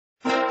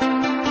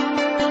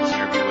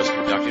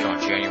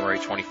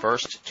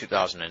21st,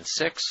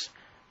 2006.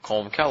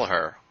 Colm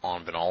Kelleher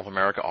on Banal of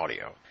America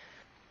Audio.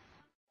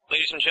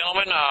 Ladies and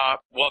gentlemen,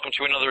 welcome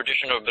to another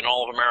edition of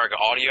Banal of America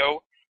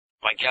Audio.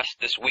 My guest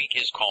this week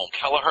is Colm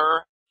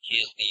Kelleher. He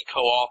is the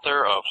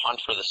co-author of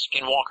Hunt for the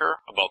Skinwalker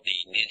about the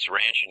NIDS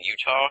Ranch in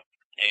Utah,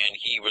 and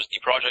he was the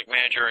project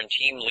manager and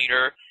team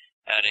leader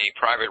at a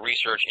private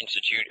research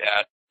institute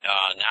at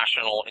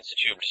National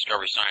Institute of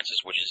Discovery Sciences,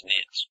 which is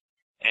NIDS.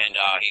 And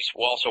he's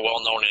also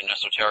well known in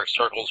esoteric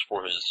circles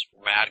for his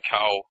Mad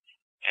Cow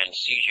and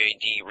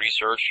CJD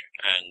research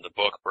and the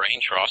book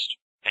Brain Trust.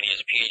 And he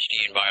has a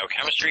PhD in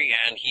biochemistry,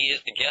 and he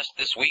is the guest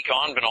this week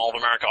on Banal of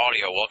America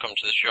Audio. Welcome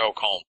to the show,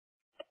 Colm.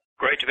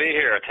 Great to be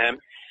here, Tim.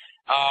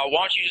 Why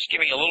don't you just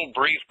give me a little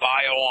brief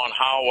bio on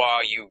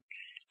how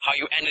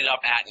you ended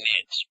up at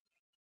NIDS?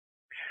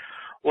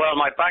 Well,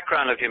 my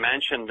background, as you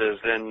mentioned, is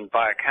in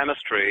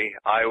biochemistry.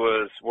 I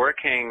was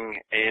working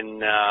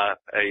in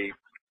a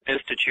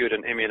institute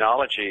in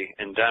immunology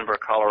in Denver,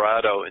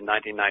 Colorado in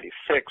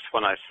 1996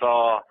 when I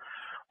saw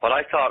what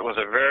I thought was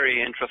a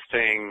very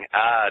interesting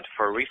ad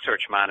for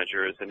research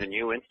managers in a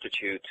new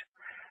institute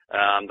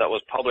that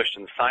was published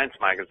in Science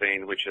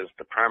magazine, which is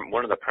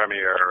one of the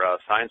premier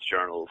science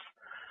journals.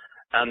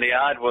 And the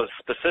ad was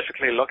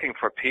specifically looking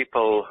for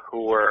people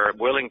who were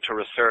willing to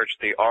research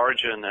the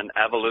origin and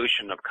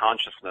evolution of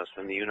consciousness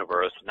in the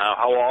universe. Now,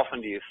 how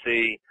often do you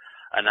see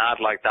an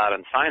ad like that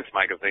in Science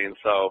magazine?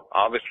 So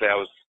obviously I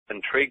was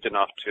intrigued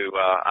enough to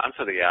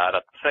answer the ad.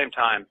 At the same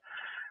time,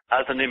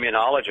 as an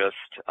immunologist,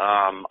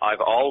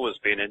 I've always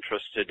been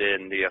interested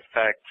in the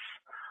effects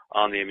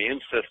on the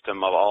immune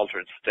system of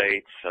altered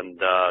states and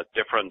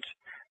different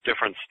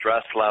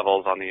stress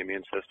levels on the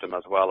immune system,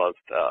 as well as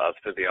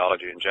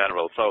physiology in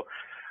general. So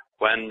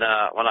when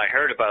I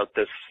heard about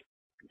this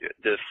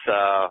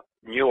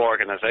new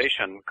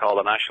organization called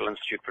the National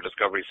Institute for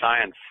Discovery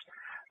Science,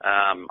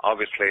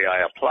 obviously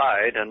I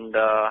applied and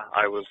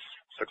I was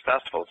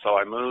successful. So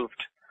I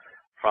moved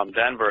from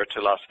Denver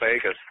to Las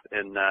Vegas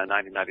in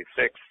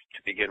 1996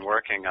 to begin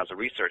working as a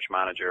research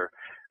manager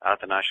at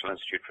the National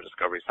Institute for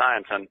Discovery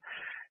Science. And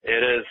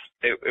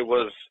it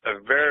was a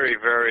very,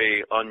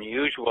 very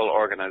unusual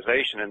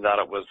organization in that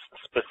it was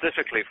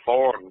specifically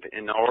formed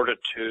in order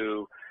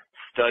to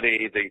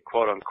study the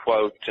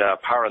quote-unquote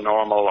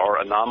paranormal or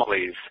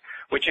anomalies,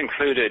 which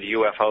included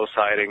UFO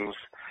sightings,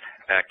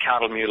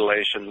 cattle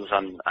mutilations,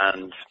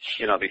 and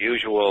you know, the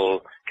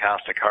usual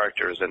cast of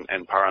characters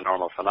in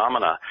paranormal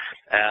phenomena.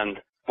 And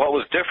what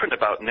was different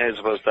about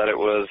NIDS was that it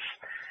was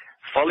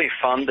fully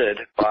funded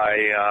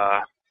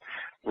by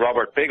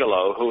Robert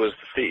Bigelow, who was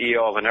the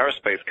CEO of an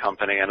aerospace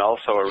company and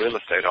also a real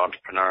estate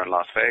entrepreneur in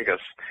Las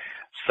Vegas.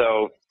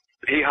 So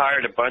he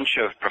hired a bunch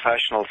of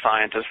professional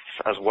scientists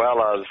as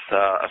well as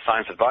a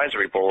science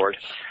advisory board,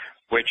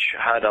 which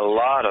had a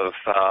lot of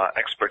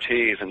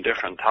expertise in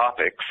different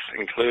topics,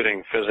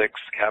 including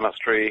physics,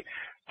 chemistry,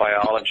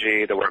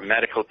 biology. There were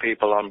medical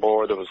people on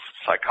board. There was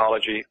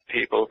psychology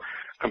people,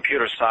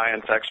 computer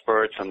science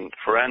experts, and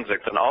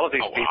forensics. And all of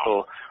these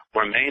people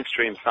were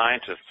mainstream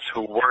scientists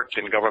who worked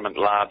in government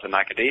labs and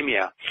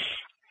academia.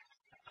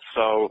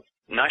 So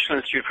National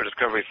Institute for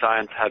Discovery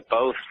Science had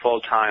both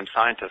full-time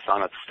scientists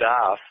on its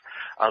staff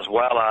as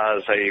well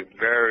as a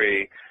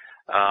very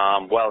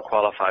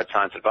well-qualified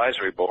science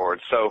advisory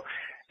board. So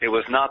it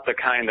was not the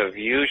kind of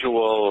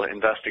usual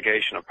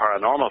investigation of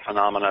paranormal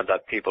phenomena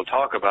that people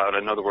talk about.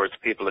 In other words,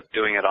 people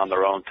doing it on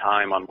their own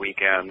time on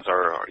weekends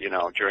or you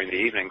know, during the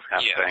evenings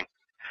kind of thing.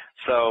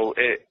 So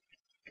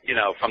you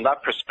know, from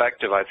that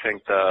perspective, I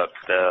think the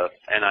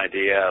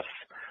NIDS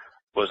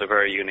was a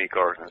very unique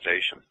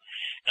organization.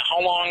 Now,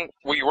 how long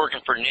were you working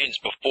for NIDS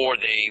before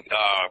they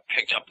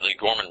picked up the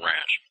Gorman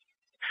Ranch?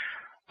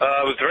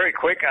 It was very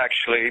quick,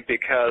 actually,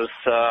 because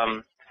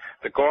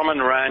the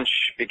Gorman Ranch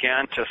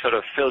began to sort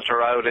of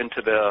filter out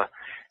into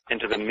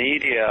the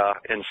media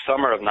in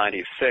summer of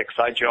 '96.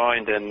 I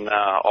joined in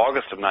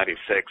August of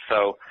 '96,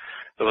 so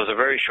there was a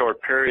very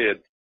short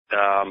period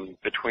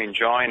between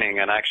joining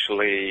and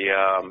actually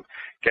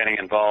getting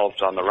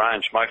involved on the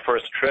ranch. My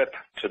first trip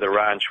to the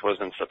ranch was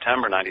in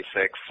September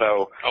 '96,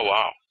 so oh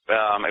wow,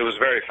 it was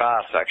very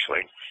fast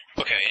actually.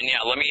 Okay, and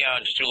yeah, let me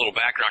just do a little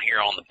background here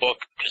on the book,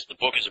 because the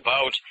book is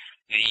about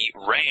the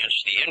ranch,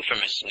 the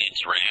infamous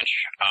NIDS Ranch,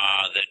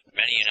 that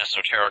many in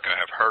esoterica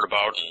have heard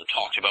about and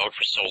talked about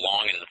for so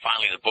long, and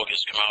finally the book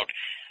has come out.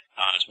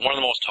 It's one of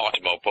the most talked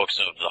about books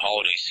of the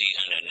holiday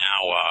season, and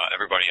now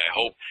everybody, I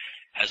hope,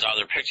 has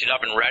either picked it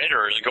up and read it,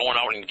 or is going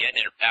out and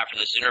getting it after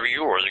this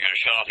interview, or they're going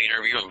to shut off the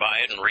interview and buy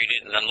it and read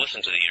it and then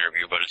listen to the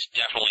interview. But it's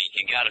definitely,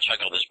 you got to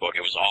check out this book.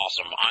 It was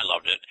awesome. I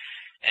loved it.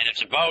 And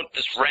it's about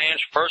this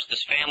ranch. First,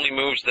 this family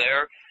moves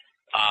there.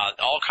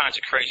 All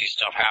kinds of crazy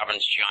stuff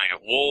happens.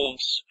 Giant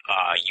wolves,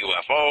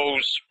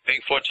 UFOs,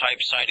 Bigfoot-type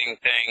sighting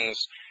things,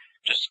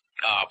 just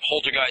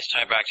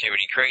poltergeist-type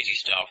activity, crazy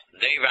stuff.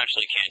 They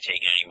eventually can't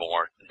take it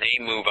anymore. They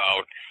move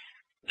out.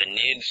 The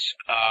NIDS,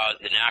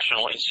 the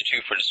National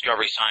Institute for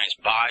Discovery Science,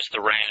 buys the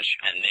ranch,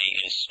 and they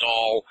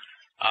install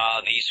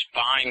these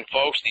fine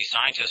folks, these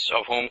scientists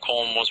of whom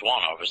Colm was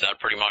one of. Is that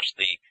pretty much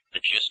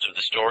the gist of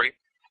the story?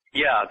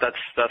 Yeah,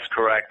 that's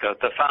correct.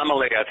 The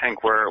family, I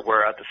think,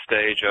 we're at the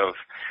stage of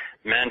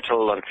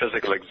mental and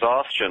physical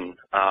exhaustion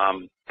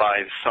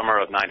by summer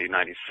of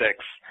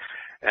 1996,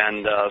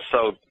 and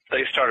so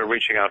they started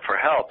reaching out for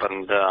help,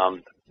 and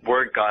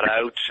word got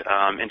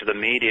out into the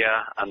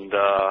media, and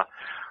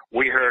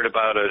we heard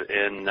about it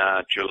in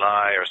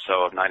July or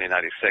so of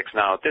 1996.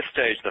 Now, at this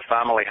stage, the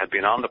family had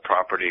been on the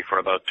property for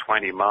about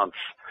 20 months,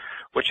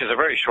 which is a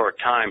very short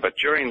time, but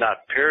during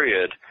that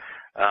period,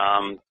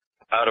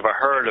 out of a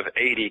herd of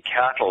 80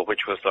 cattle,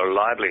 which was their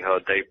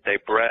livelihood, they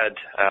bred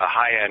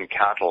high-end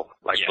cattle,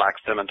 like Black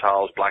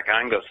Simmentals, Black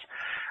Angus.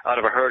 Out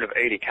of a herd of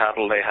 80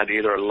 cattle, they had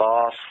either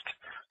lost,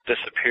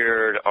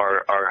 disappeared,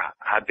 or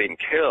had been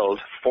killed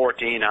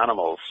 14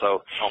 animals.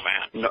 So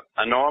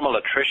a normal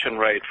attrition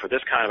rate for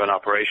this kind of an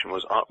operation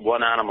was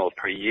one animal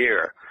per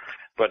year.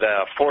 But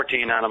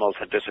 14 animals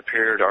had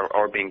disappeared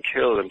or been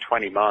killed in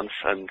 20 months,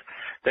 and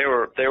they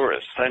were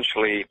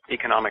essentially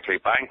economically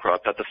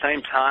bankrupt. At the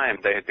same time,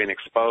 they had been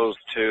exposed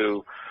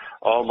to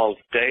almost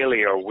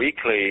daily or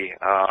weekly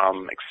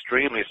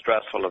extremely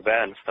stressful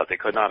events that they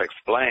could not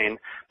explain.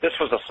 This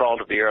was a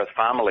salt of the earth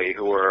family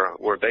who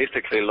were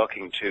basically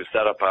looking to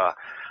set up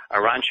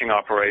a ranching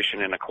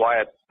operation in a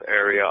quiet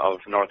area of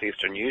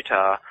northeastern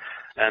Utah,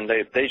 and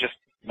they just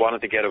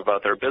wanted to get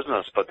about their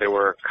business, but they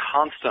were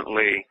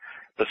constantly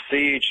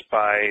besieged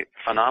by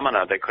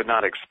phenomena they could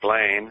not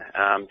explain,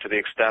 to the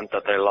extent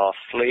that they lost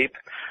sleep.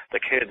 The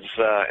kids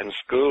in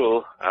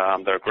school,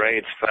 their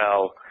grades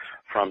fell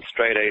from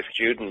straight A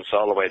students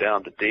all the way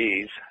down to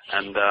D's,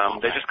 and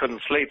they just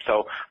couldn't sleep.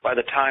 So by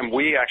the time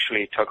we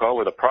actually took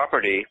over the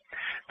property,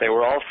 they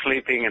were all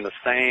sleeping in the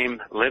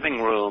same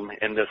living room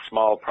in this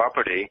small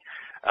property,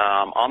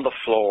 on the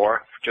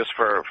floor, just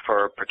for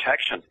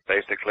protection,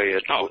 basically.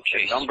 In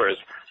numbers.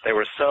 They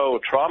were so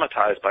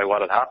traumatized by what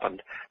had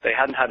happened. They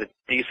hadn't had a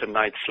decent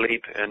night's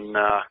sleep in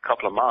a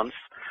couple of months,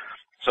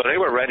 so they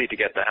were ready to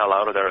get the hell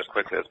out of there as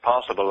quickly as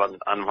possible.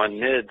 And when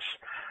NIDS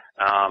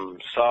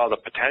saw the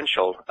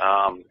potential,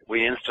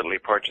 we instantly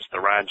purchased the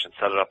ranch and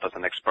set it up as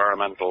an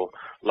experimental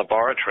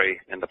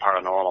laboratory in the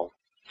paranormal.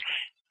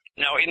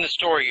 Now, in the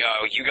story,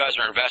 you guys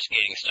are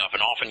investigating stuff,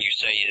 and often you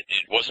say it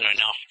wasn't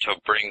enough to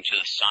bring to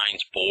the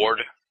science board.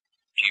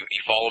 Do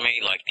you follow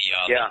me? Like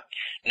yeah.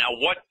 Now,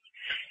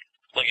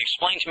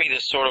 explain to me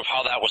this sort of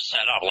how that was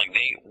set up. Like,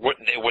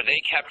 were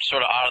they kept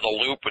sort of out of the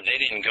loop, but they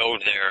didn't go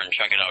there and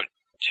check it out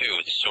too?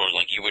 It's sort of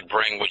like you would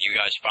bring what you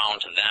guys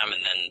found to them,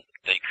 and then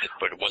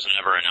but it wasn't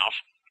ever enough.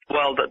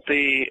 Well,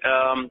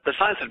 the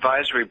Science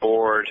Advisory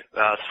Board,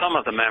 some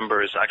of the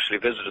members actually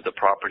visited the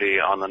property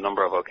on a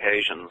number of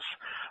occasions,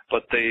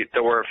 but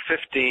there were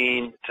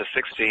 15 to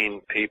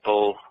 16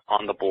 people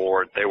on the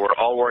board. They were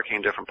all working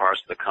in different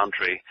parts of the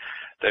country.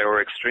 They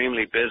were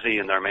extremely busy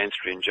in their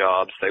mainstream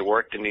jobs. They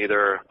worked in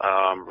either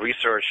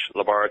research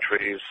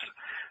laboratories,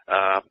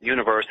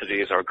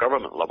 universities, or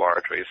government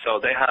laboratories. So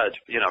they had,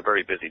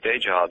 very busy day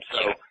jobs.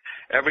 So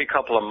every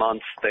couple of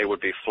months, they would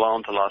be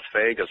flown to Las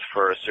Vegas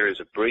for a series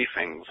of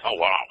briefings. Oh,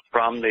 wow.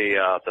 From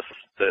the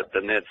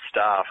NID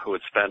staff who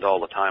would spend all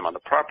the time on the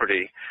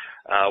property.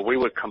 We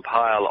would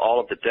compile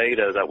all of the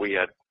data that we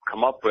had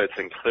come up with,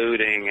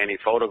 including any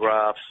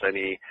photographs,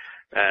 any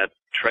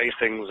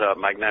tracings,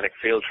 magnetic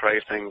field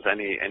tracings,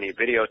 any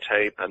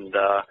videotape, and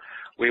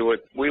we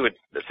would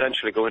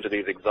essentially go into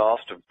these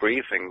exhaustive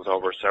briefings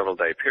over a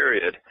several-day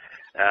period.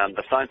 And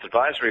the Science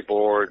Advisory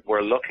Board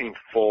were looking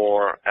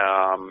for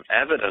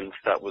evidence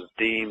that was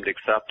deemed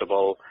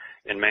acceptable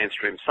in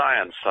mainstream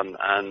science,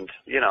 and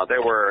they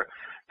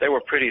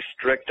were pretty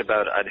strict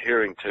about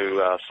adhering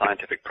to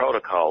scientific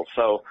protocols.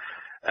 So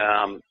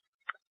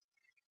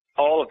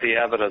all of the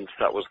evidence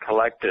that was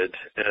collected,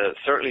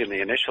 certainly in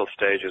the initial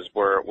stages,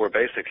 were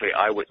basically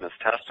eyewitness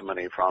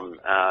testimony from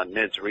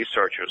NIDS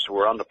researchers who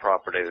were on the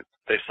property.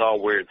 They saw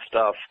weird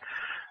stuff.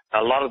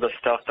 A lot of the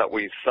stuff that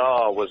we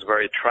saw was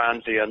very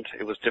transient.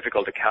 It was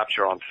difficult to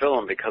capture on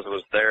film because it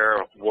was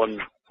there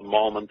one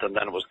moment and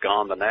then it was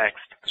gone the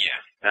next.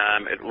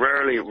 Yeah. It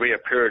rarely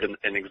reappeared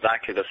in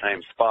exactly the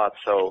same spot.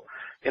 So,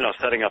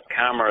 setting up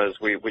cameras,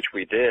 which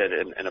we did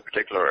in a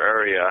particular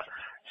area,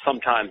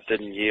 sometimes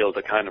didn't yield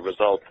the kind of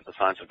results that the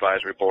Science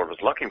Advisory Board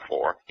was looking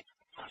for.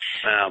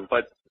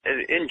 But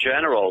in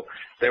general,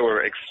 they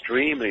were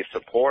extremely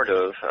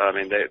supportive. I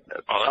mean,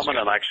 some of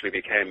them actually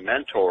became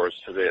mentors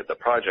to the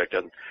project,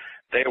 and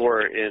they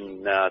were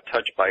in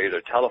touch by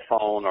either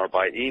telephone or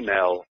by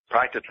email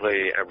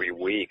practically every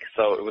week.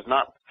 So it was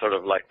not sort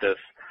of like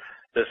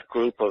this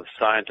group of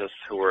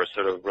scientists who were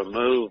sort of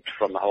removed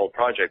from the whole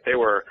project. They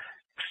were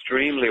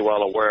extremely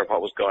well aware of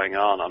what was going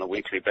on a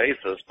weekly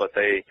basis, but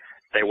they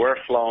were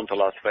flown to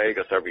Las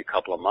Vegas every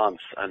couple of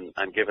months and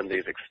given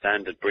these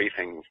extended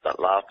briefings that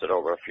lasted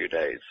over a few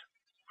days.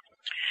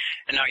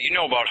 And now you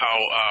know about how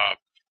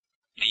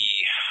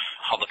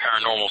the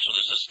paranormal, so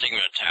there's a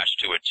stigma attached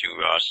to it, to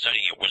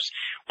studying it.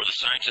 Were the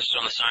scientists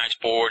on the science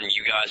board and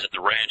you guys at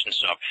the ranch and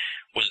stuff,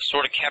 was it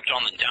sort of kept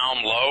on the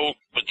down low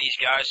with these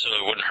guys so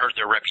it wouldn't hurt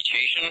their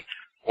reputation,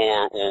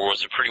 or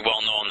was it pretty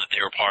well known that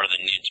they were part of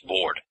the NIDS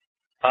board?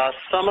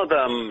 Some of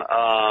them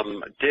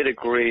did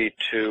agree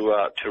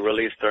to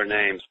release their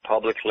names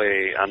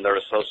publicly and their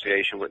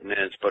association with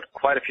NIDS, but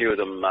quite a few of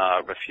them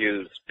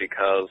refused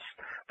because,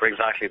 for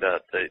exactly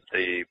the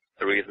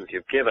reasons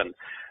you've given.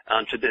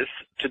 And to this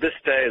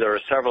day, there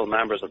are several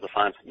members of the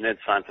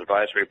NIDS Science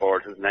Advisory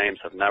Board whose names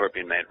have never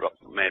been made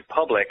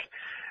public,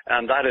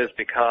 and that is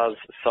because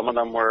some of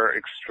them were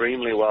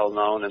extremely well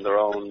known in their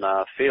own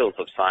fields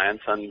of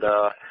science, and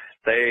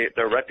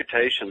their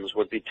reputations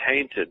would be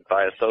tainted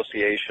by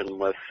association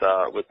with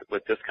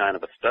this kind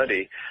of a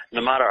study.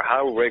 No matter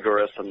how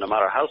rigorous and no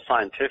matter how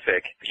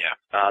scientific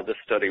this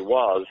study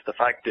was, the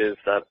fact is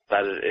that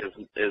it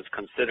is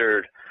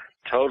considered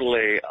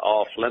totally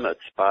off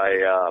limits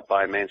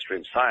by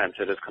mainstream science.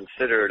 It is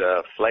considered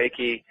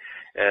flaky.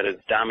 It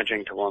is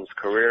damaging to one's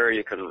career.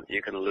 You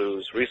can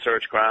lose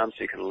research grants.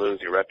 You can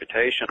lose your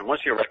reputation. And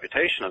once your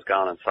reputation has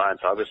gone in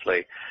science,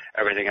 obviously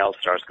everything else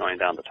starts going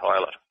down the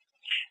toilet.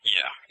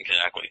 Yeah,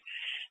 exactly.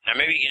 Now,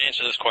 maybe you can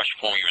answer this question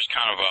for me. It was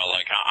kind of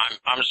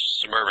I'm a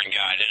suburban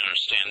guy. I didn't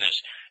understand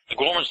this. The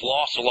Gormans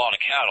lost a lot of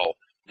cattle.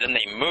 Then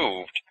they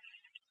moved,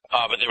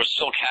 but there was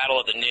still cattle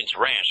at the NIDS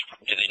Ranch.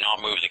 Did they not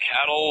move the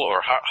cattle,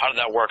 or how did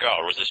that work out?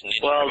 Or was this NIDS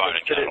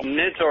provided cattle? The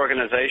NIDS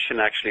organization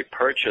actually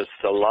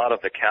purchased a lot of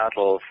the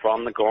cattle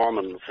from the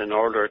Gormans in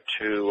order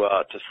to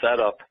set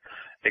up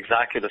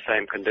exactly the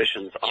same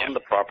conditions on the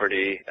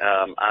property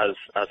as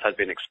had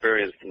been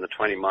experienced in the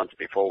 20 months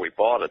before we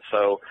bought it.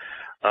 So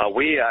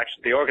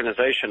the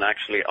organization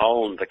actually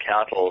owned the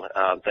cattle.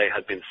 They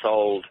had been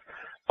sold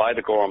by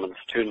the Gormans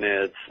to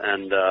NIDS,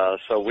 and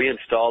so we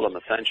installed them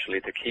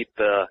essentially to keep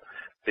the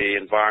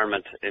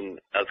environment in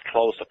as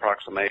close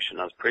approximation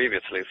as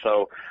previously.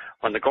 So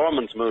when the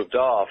Gormans moved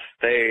off,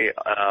 they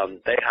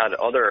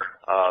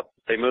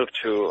moved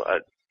to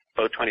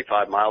about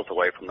 25 miles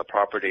away from the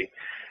property.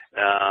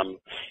 Tom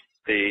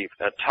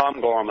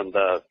Gorman,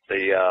 the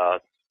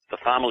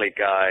family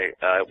guy,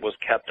 was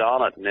kept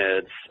on at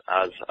NIDS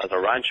as a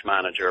ranch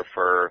manager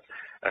for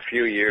a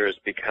few years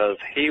because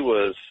he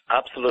was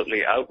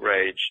absolutely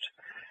outraged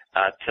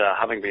at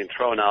having been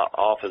thrown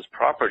off his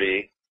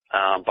property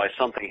by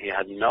something he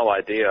had no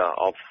idea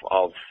of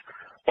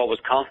what was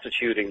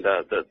constituting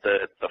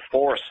the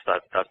force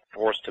that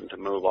forced him to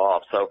move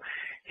off. So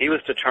he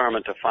was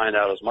determined to find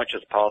out as much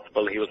as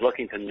possible. He was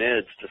looking to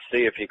NIDS to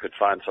see if he could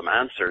find some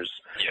answers.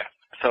 Yeah.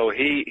 So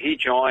he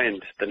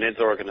joined the NIDS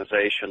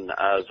organization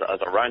as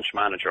a ranch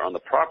manager on the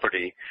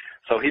property.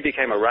 So he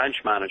became a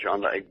ranch manager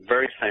on the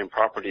very same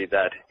property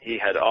that he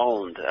had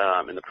owned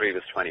in the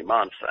previous 20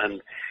 months.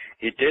 And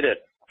he did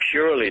it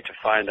purely to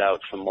find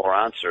out some more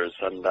answers.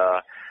 And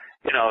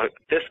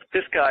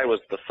this guy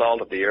was the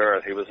salt of the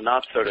earth. He was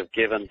not sort of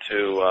given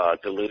to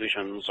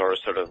delusions or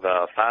sort of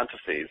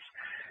fantasies.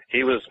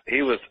 He was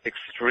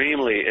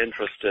extremely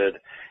interested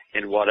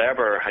in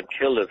whatever had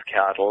killed his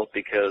cattle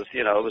because,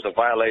 it was a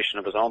violation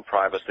of his own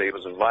privacy. It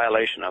was a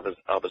violation of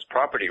his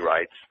property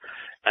rights,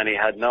 and he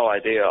had no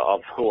idea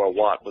of who or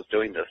what was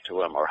doing this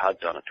to him or had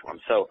done it to him.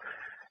 So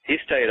he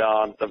stayed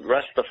on. The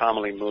rest of the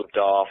family moved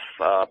off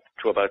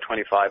to about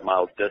 25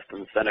 miles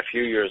distance. Then a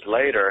few years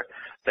later,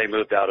 they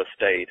moved out of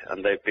state,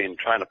 and they've been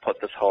trying to put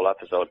this whole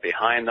episode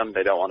behind them.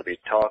 They don't want to be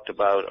talked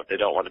about, or they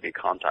don't want to be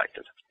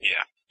contacted.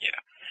 Yeah.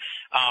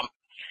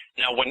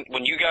 Now,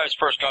 when you guys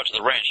first got to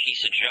the ranch, he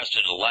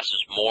suggested a less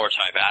is more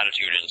type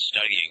attitude in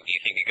studying. Do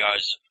you think you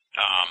guys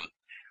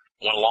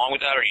went along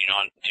with that, or do you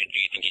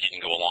think you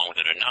didn't go along with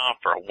it enough,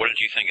 or what did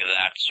you think of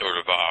that sort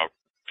of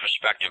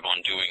perspective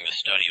on doing the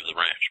study of the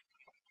ranch?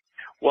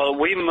 Well,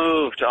 we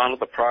moved onto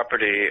the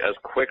property as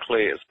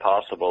quickly as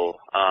possible.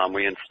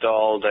 We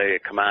installed a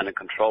command and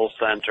control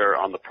center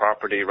on the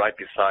property right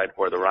beside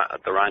where the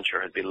rancher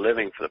had been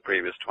living for the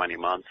previous 20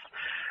 months.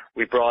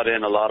 We brought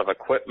in a lot of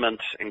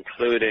equipment,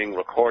 including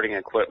recording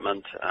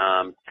equipment,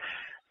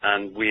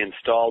 and we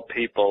installed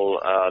people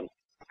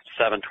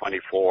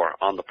 7/24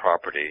 on the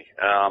property.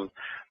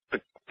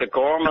 The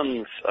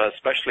Gormans,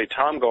 especially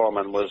Tom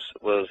Gorman, was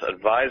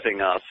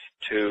advising us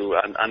to,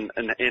 and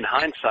in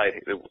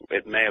hindsight,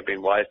 it may have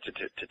been wise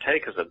to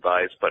take his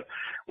advice, but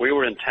we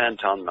were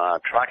intent on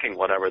tracking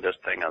whatever this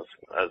thing as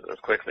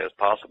quickly as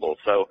possible.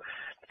 So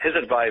his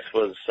advice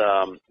was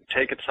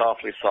take it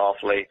softly,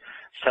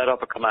 set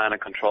up a command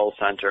and control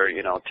center,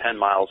 10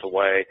 miles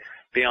away,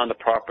 be on the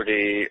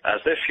property as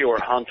if you were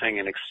hunting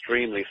an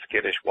extremely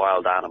skittish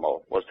wild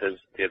animal, was the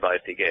advice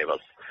he gave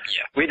us.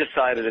 Yeah. We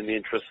decided in the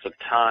interests of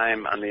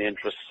time and the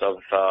interests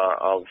of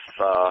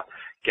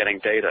getting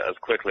data as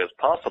quickly as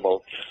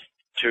possible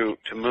to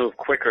move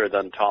quicker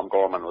than Tom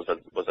Gorman was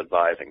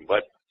advising.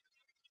 But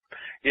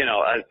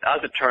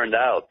as it turned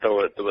out, there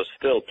was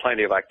still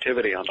plenty of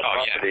activity on the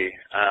property.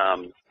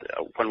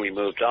 When we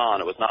moved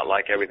on, it was not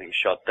like everything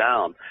shut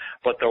down,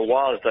 but there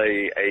was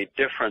a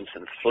difference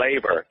in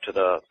flavor to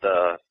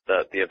the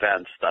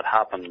events that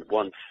happened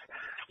once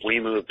we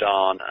moved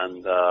on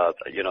and the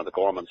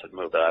Gormans had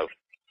moved out.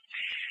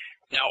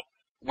 Now,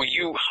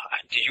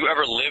 Did you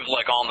ever live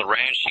like on the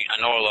ranch?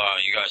 I know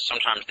you guys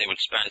sometimes they would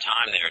spend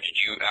time there. Did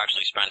you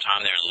actually spend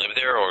time there and live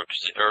there, or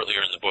 'cause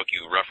earlier in the book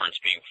you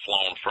referenced being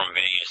flown from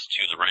Vegas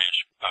to the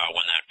ranch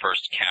when that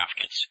first calf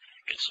gets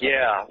slaughtered?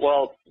 Yeah,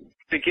 well,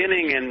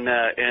 beginning in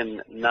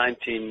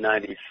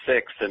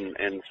 1996,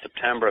 in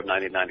September of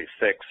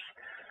 1996,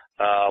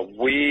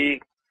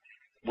 we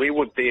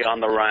would be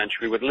on the ranch.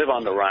 We would live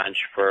on the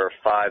ranch for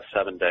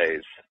 5-7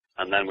 days.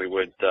 And then we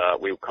would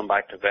come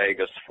back to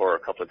Vegas for a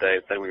couple of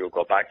days. Then we would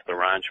go back to the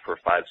ranch for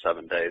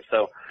 5-7 days.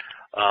 So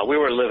we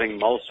were living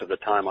most of the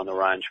time on the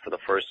ranch for the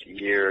first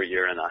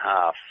year and a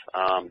half,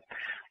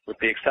 with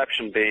the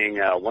exception being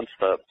once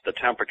the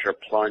temperature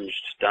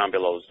plunged down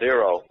below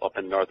zero up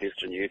in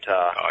northeastern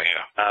Utah. Oh,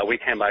 yeah. We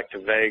came back to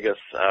Vegas.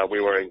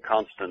 We were in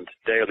constant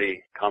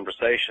daily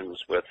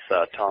conversations with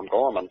Tom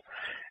Gorman,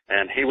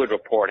 and he would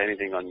report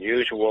anything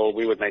unusual.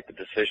 We would make the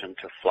decision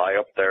to fly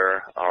up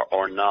there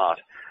or not.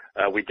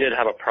 We did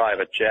have a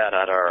private jet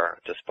at our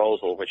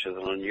disposal, which is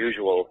an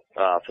unusual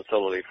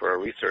facility for a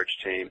research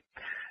team.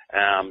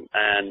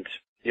 And,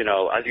 you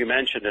know, as you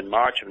mentioned, in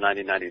March of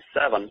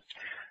 1997,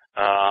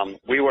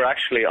 we were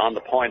actually on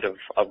the point of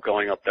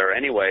going up there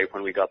anyway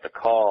when we got the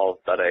call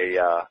that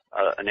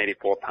an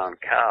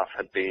 84-pound calf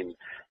had been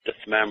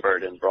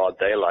dismembered in broad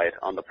daylight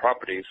on the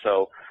property.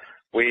 So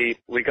we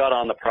got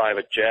on the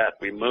private jet.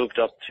 We moved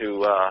up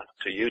to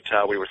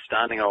Utah. We were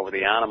standing over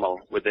the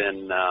animal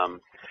within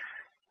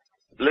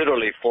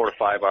literally 4 to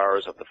 5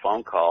 hours of the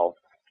phone call,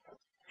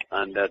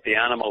 and the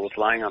animal was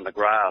lying on the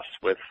grass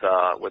with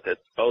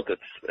both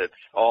its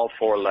all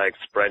 4 legs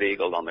spread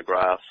eagled on the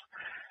grass.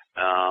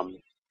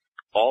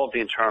 All of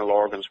the internal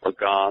organs were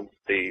gone.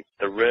 The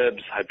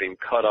ribs had been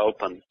cut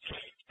open,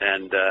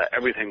 and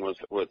everything was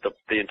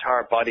the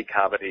entire body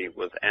cavity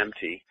was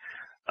empty.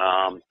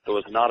 There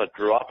was not a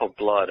drop of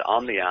blood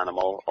on the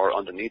animal or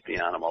underneath the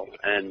animal,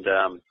 and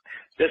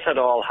this had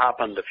all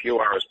happened a few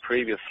hours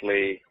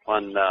previously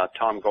when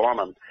Tom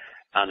Gorman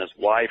and his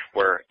wife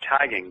were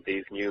tagging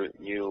these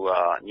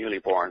newly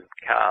born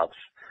calves.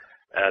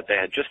 They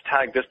had just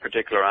tagged this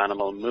particular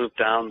animal, moved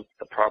down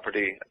the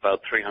property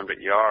about 300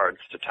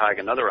 yards to tag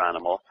another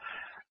animal,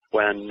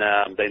 when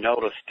they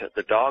noticed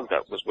the dog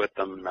that was with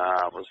them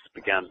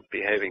began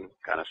behaving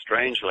kind of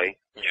strangely.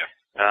 Yeah.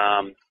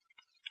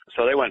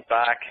 So they went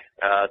back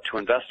to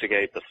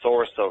investigate the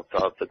source of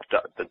the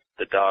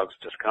dog's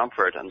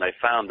discomfort, and they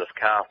found this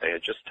calf they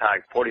had just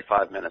tagged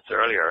 45 minutes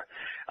earlier.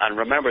 And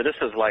remember,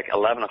 this is like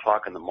 11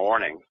 o'clock in the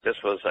morning.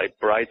 This was a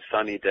bright,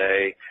 sunny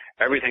day.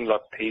 Everything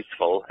looked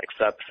peaceful,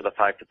 except for the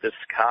fact that this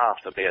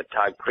calf that they had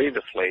tagged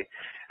previously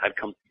had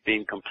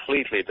been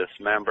completely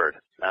dismembered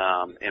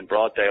in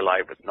broad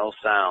daylight with no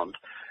sound.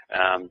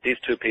 These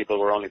two people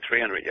were only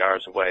 300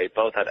 yards away.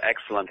 Both had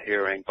excellent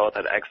hearing. Both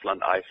had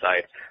excellent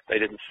eyesight. They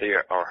didn't see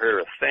or hear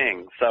a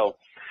thing. So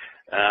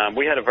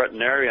we had a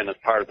veterinarian as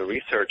part of the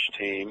research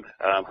team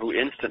who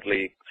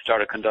instantly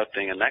started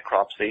conducting a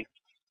necropsy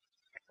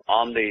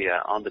on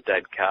the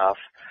dead calf.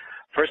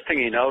 First thing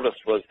he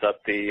noticed was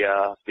that the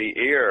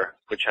ear,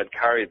 which had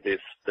carried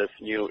this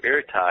new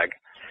ear tag,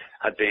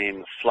 had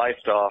been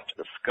sliced off to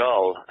the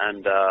skull,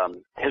 and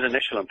his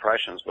initial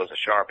impressions was a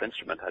sharp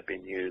instrument had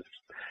been used.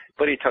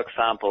 But he took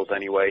samples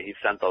anyway. He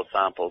sent those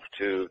samples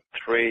to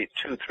three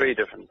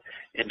different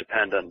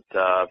independent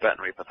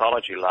veterinary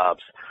pathology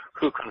labs,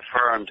 who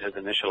confirmed his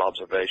initial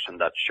observation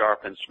that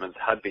sharp instruments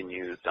had been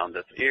used on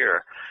this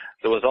ear.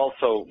 There was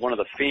also one of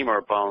the femur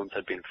bones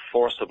had been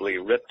forcibly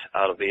ripped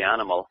out of the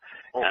animal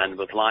and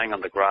was lying on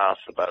the grass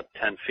about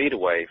 10 feet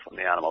away from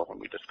the animal when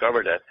we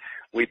discovered it.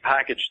 We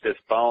packaged this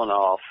bone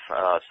off,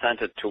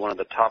 sent it to one of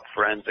the top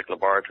forensic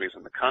laboratories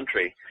in the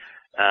country,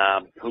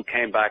 who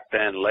came back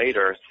then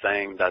later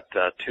saying that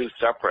 2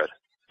 separate,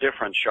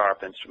 different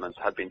sharp instruments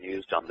had been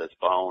used on this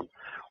bone.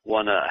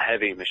 One a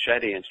heavy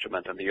machete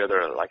instrument, and the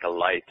other like a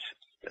light,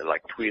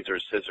 like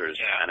tweezers, scissors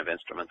kind of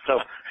instrument.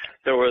 So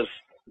there was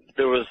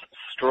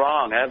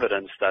strong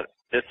evidence that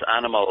this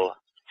animal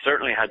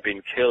certainly had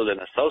been killed in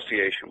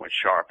association with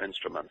sharp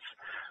instruments.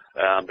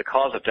 The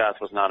cause of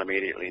death was not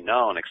immediately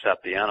known,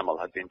 except the animal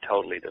had been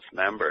totally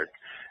dismembered.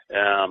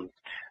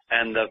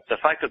 And the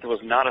fact that there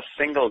was not a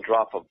single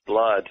drop of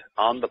blood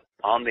on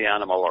the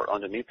animal or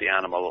underneath the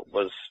animal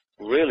was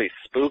really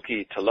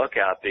spooky to look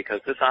at,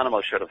 because this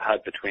animal should have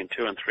had between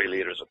 2 and 3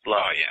 liters of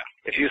blood. Oh, yeah.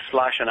 If you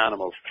slash an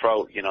animal's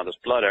throat, you know, there's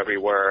blood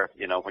everywhere,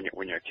 you know,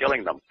 when you're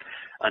killing them.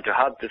 And to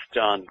have this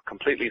done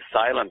completely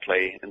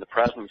silently in the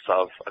presence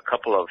of a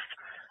couple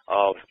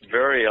of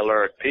very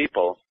alert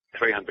people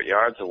 300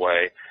 yards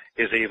away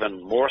is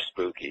even more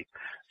spooky.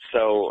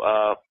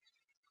 So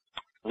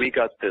we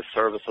got the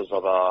services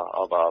of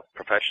a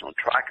professional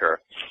tracker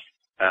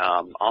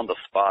on the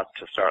spot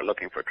to start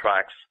looking for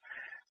tracks.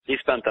 He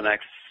spent the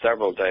next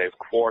several days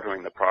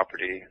quartering the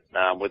property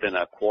within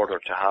a quarter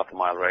to half a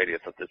mile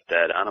radius of this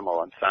dead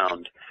animal, and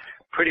found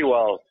pretty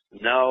well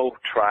no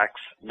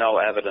tracks, no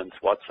evidence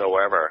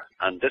whatsoever.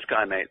 And this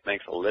guy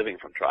makes a living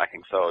from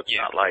tracking, so it's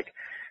not like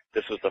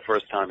this was the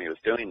first time he was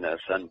doing this,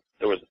 and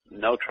there was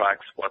no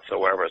tracks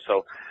whatsoever.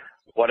 So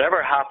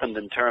whatever happened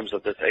in terms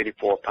of this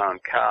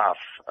 84-pound calf,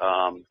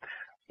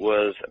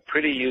 was a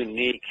pretty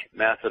unique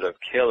method of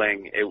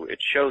killing. It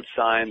showed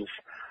signs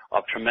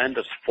of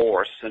tremendous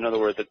force. In other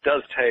words, it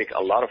does take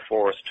a lot of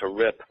force to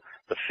rip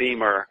the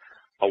femur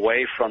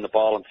away from the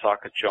ball and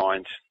socket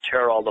joint,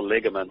 tear all the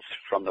ligaments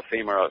from the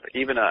femur of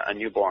even a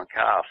newborn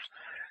calf,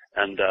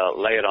 and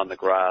lay it on the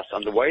grass.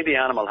 And the way the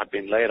animal had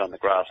been laid on the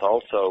grass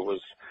also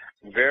was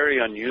very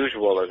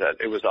unusual. That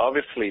it was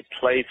obviously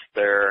placed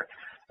there,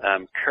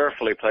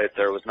 carefully placed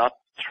there. It was not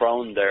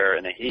thrown there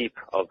in a heap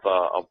of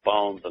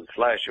bones and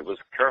flesh. It was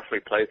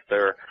carefully placed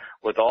there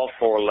with all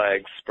four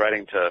legs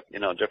spreading to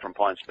different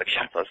points of the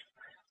compass.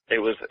 It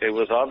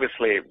was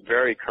obviously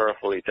very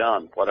carefully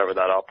done, whatever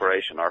that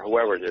operation or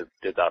whoever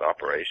did that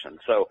operation.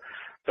 So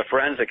the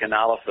forensic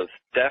analysis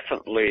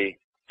definitely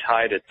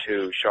tied it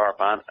to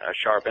sharp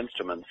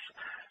instruments.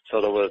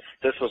 So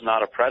this was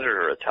not a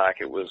predator attack.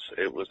 It was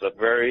a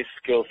very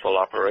skillful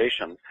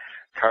operation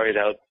carried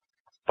out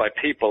by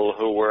people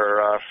who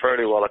were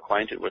fairly well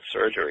acquainted with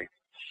surgery.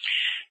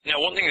 Now,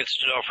 one thing that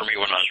stood out for me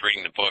when I was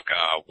reading the book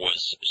was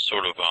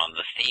sort of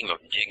the theme of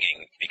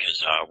digging,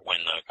 because when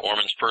the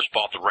Gormans first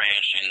bought the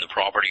ranch and the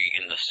property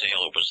in the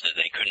sale, it was that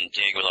they couldn't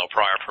dig without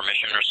prior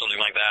permission or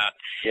something like that.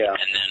 Yeah.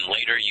 And then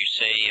later you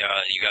say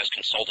you guys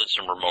consulted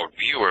some remote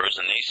viewers,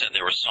 and they said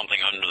there was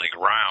something under the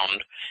ground.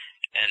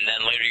 And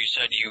then later you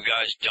said you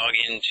guys dug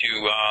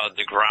into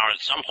the ground at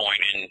some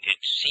point, and it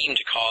seemed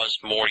to cause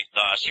some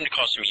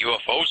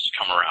UFOs to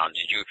come around.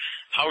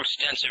 How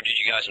extensive did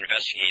you guys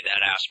investigate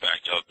that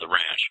aspect of the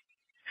ranch?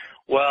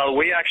 Well,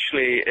 we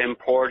actually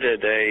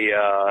imported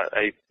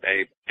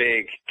a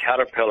big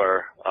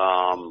Caterpillar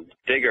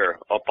digger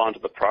up onto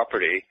the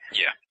property.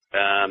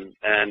 Yeah.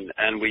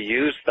 And we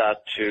used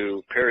that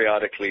to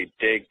periodically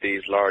dig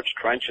these large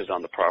trenches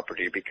on the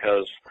property,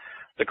 because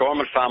the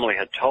Gorman family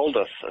had told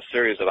us a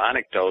series of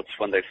anecdotes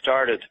when they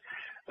started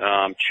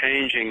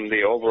changing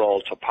the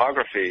overall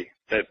topography.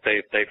 That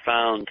they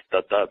found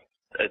that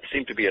it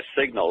seemed to be a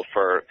signal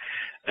for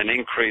an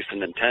increase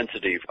in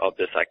intensity of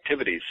this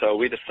activity. So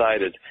we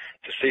decided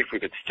to see if we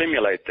could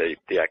stimulate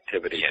the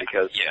activity,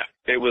 because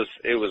it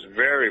was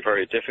very,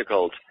 very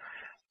difficult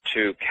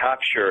to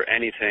capture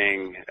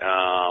anything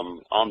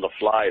on the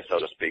fly, so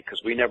to speak,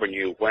 because we never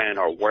knew when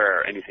or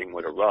where anything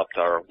would erupt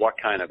or what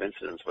kind of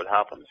incidents would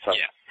happen. So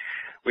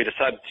we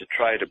decided to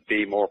try to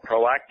be more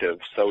proactive.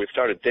 So we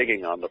started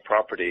digging on the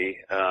property,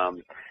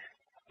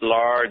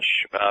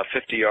 large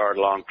 50-yard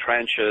long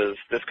trenches,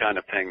 this kind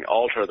of thing,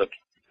 alter the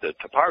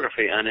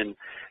topography. And in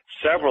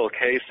several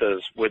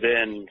cases,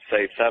 within,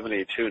 say,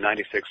 72,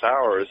 96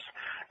 hours,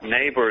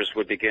 neighbors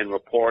would begin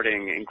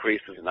reporting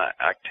increases in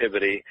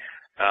activity.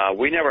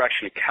 We never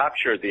actually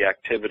captured the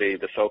activity,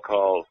 the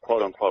so-called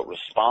quote-unquote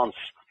response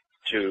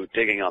to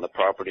digging on the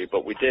property,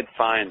 but we did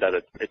find that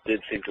it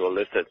did seem to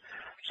elicit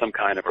some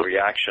kind of a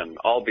reaction,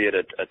 albeit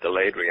a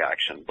delayed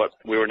reaction. But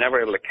we were never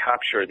able to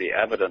capture the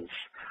evidence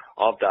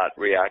of that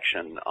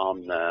reaction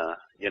on,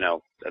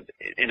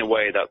 in a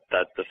way that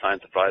the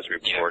Science Advisory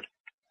Board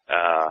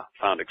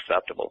found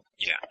acceptable.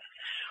 Yeah.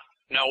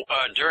 Now,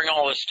 during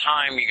all this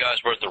time you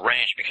guys were at the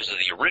ranch, because of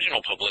the original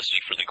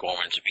publicity for the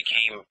Gormans, it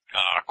became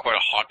quite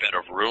a hotbed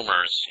of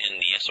rumors in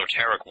the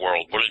esoteric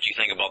world. What did you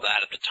think about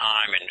that at the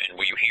time? And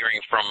were you hearing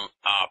from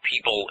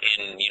people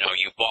in,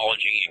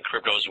 ufology and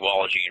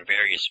cryptozoology and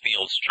various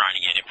fields trying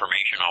to get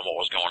information on what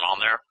was going on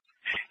there?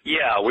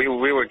 Yeah, we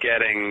were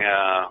getting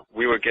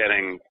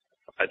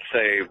I'd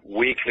say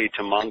weekly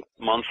to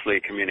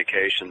monthly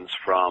communications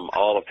from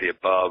all of the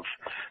above,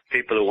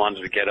 people who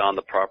wanted to get on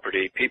the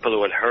property, people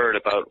who had heard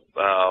about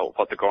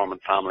what the Gorman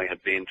family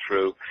had been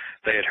through.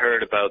 They had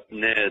heard about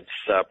NIDS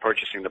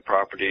purchasing the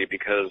property,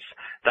 because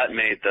that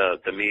made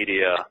the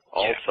media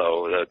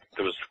also.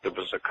 There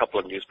was a couple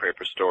of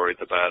newspaper stories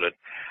about it.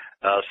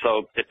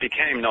 So it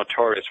became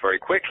notorious very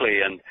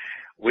quickly, and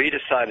we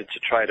decided to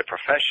try to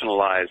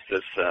professionalize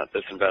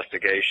this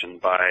investigation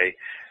by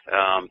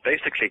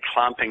basically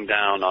clamping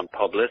down on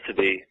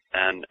publicity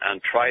and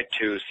try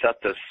to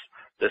set this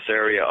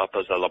area up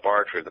as a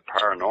laboratory of the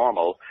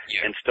paranormal,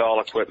 install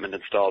equipment,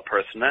 install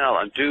personnel,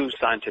 and do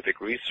scientific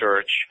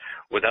research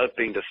without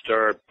being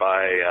disturbed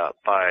by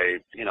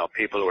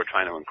people who are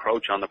trying to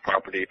encroach on the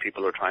property,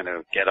 people who are trying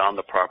to get on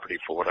the property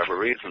for whatever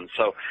reason.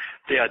 So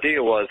the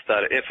idea was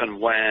that if and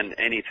when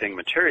anything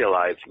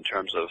materialized in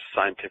terms of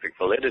scientific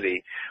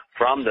validity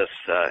from this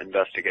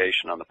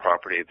investigation on the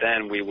property,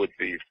 then we'd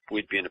be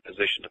in a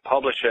position to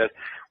publish it,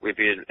 we'd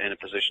be in a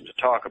position to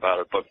talk about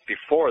it. But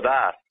before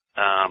that,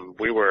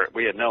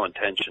 we had no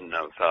intention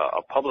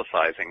of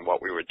publicizing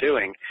what we were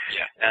doing,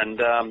 and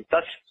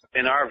that's,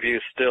 in our view,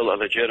 still a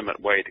legitimate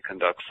way to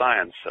conduct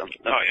science.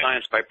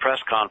 Science by press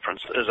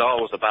conference is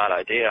always a bad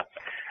idea,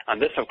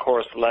 and this, of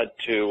course, led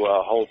to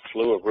a whole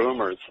slew of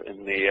rumors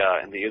in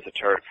the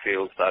esoteric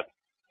fields that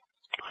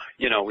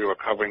we were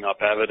covering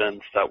up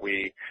evidence, that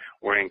we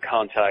were in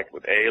contact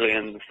with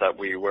aliens, that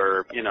we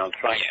were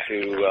trying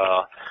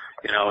to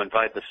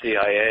invite the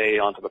CIA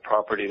onto the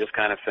property, this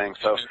kind of thing.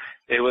 So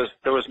there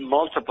was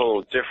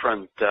multiple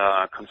different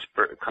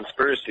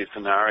conspiracy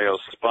scenarios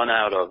spun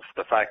out of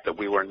the fact that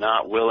we were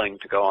not willing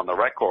to go on the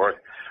record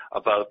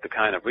about the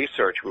kind of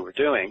research we were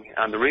doing.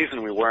 And the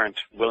reason we weren't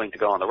willing to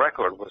go on the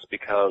record was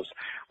because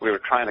we were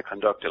trying to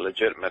conduct a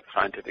legitimate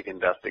scientific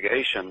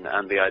investigation,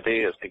 and the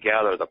idea is to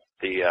gather the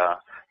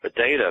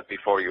data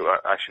before you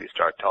actually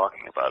start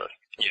talking about it.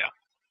 Yeah.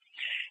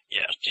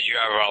 Yes. Did you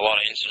have a lot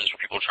of incidents where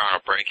people were trying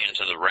to break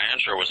into the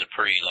ranch, or was it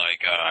pretty,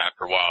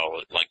 after a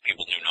while,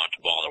 people knew not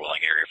to bother with,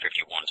 Area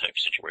 51 type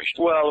situation?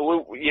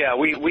 Well,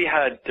 we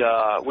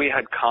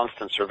had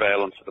constant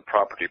surveillance of the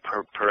property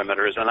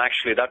perimeters, and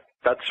actually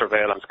that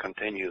surveillance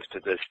continues to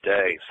this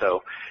day.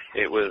 So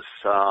it was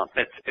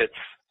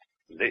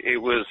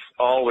it was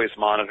always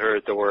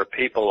monitored. There were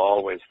people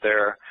always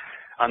there,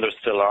 and there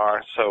still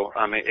are. So,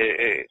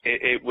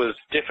 it was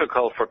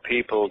difficult for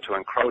people to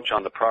encroach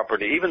on the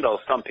property, even though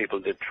some people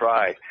did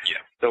try. Yeah.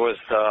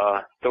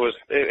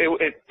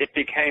 It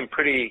became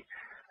pretty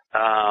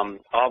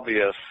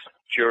obvious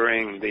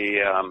during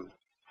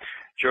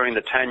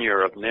the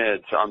tenure of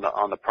NIDS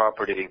on the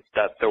property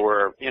that there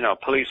were,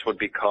 police would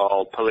be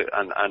called,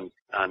 and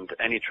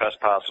any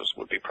trespassers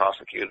would be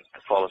prosecuted to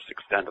the fullest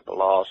extent of the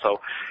law. So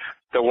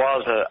there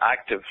was an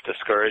active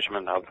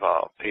discouragement of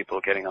people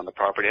getting on the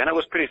property, and it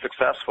was pretty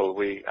successful.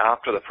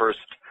 After the first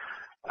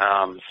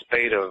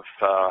spate of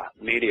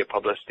media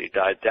publicity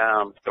died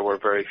down, there were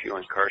very few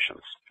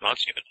incursions. Well,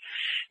 that's good.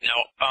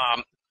 Now,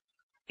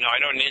 I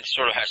know NIDS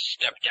sort of has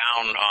stepped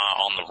down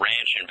on the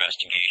ranch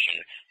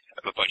investigation,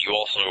 but you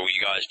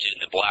guys did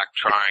the Black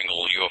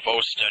Triangle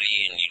UFO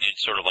study, and you did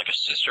sort of like a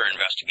sister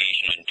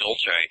investigation in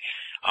Dulce.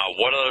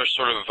 What other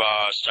sort of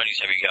studies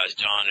have you guys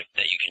done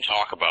that you can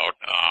talk about,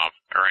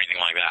 or anything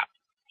like that?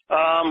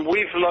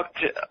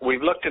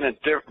 We've looked in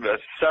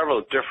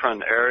several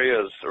different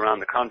areas around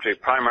the country,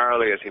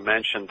 primarily, as you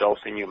mentioned,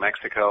 Dulce, New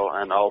Mexico,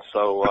 and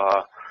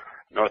also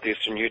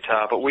northeastern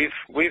Utah. But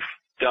we've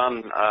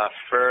done a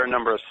fair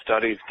number of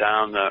studies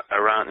down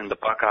around in the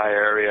Buckeye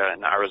area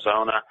in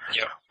Arizona,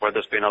 yep, where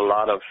there's been a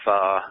lot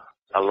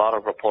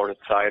of reported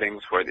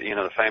sightings, where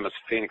the famous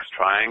Phoenix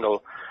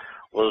Triangle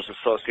was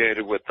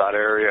associated with that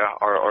area,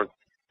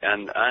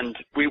 and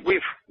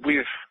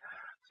we've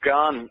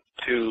gone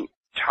to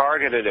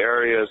targeted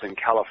areas in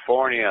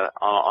California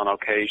on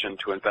occasion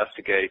to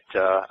investigate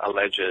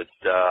alleged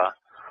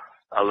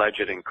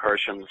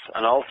incursions,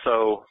 and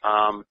also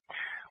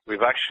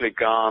we've actually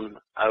gone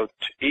out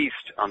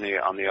east on the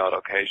odd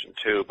occasion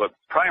too. But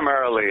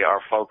primarily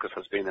our focus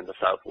has been in the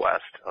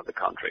southwest of the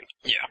country.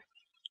 Yeah.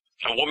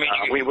 And what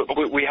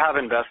made we have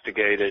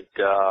investigated.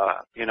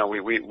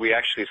 We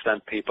actually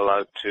sent people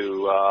out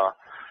to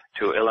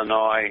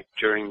Illinois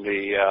during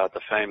the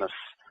famous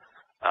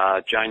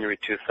January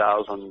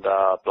 2000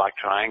 Black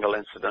Triangle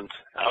incident.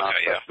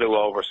 Flew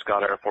over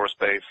Scott Air Force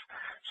Base.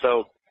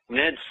 So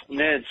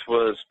NIDS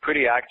was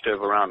pretty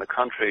active around the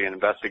country in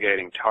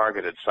investigating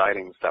targeted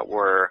sightings that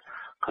were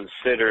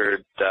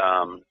considered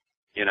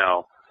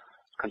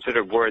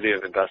worthy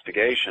of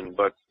investigation.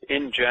 But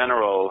in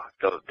general,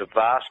 the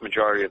vast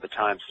majority of the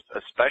time,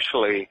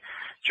 especially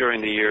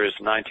during the years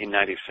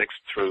 1996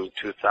 through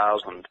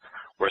 2000,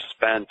 were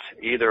spent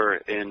either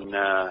in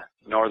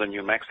northern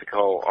New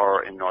Mexico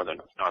or in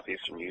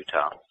northeastern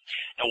Utah.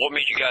 Now, what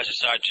made you guys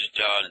decide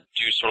to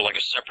do sort of like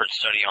a separate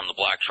study on the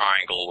Black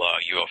Triangle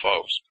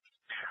UFOs?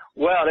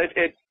 Well,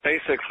 it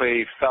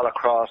basically fell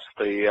across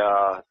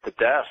the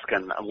desk,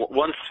 and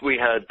once we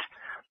had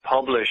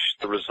published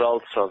the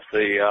results of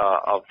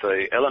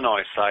the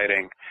Illinois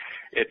sighting,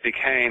 it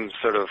became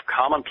sort of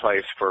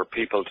commonplace for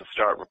people to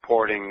start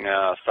reporting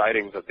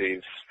sightings of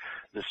these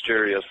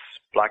mysterious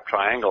black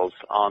triangles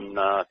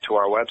to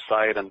our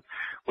website, and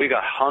we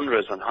got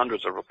hundreds and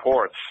hundreds of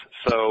reports.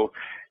 So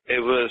it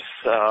was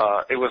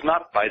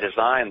not by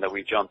design that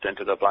we jumped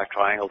into the Black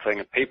Triangle thing,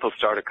 and people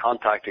started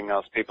contacting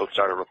us. People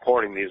started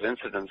reporting these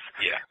incidents.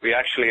 Yeah. We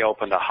actually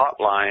opened a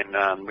hotline,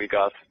 and we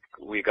got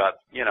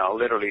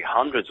literally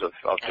hundreds of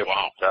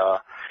different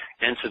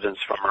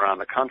incidents from around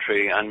the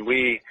country, and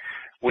we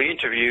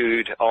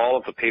interviewed all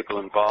of the people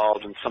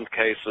involved. In some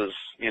cases,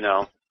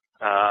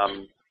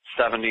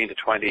 17 to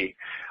 20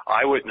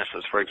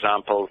 eyewitnesses. For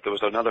example, there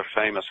was another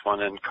famous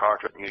one in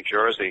Carteret, New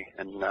Jersey,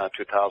 in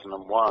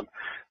 2001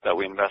 that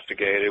we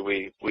investigated.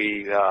 We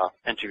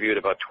interviewed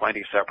about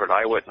 20 separate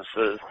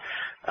eyewitnesses,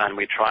 and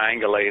we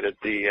triangulated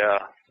the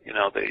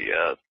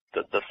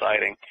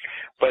sighting.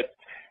 But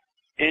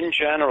in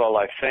general,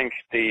 I think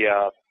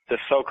the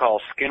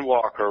so-called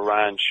Skinwalker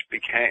Ranch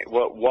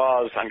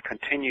was and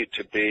continued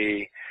to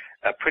be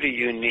a pretty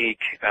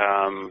unique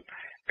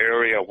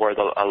area where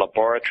a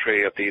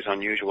laboratory of these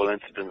unusual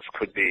incidents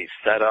could be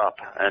set up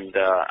and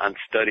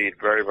studied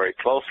very, very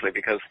closely,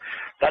 because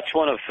that's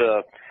one of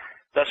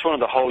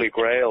the holy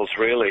grails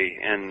really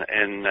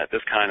in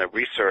this kind of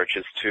research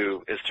is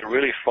to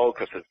really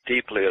focus as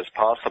deeply as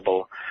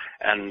possible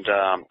and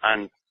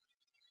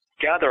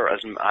gather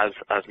as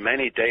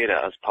many data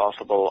as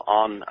possible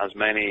on as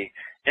many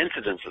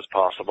incidents as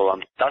possible,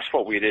 and that's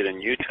what we did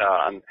in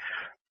Utah. And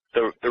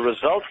the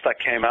results that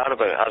came out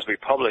of it, as we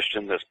published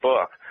in this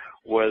book,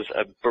 was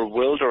a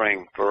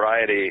bewildering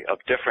variety of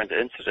different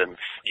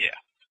incidents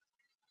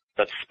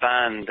that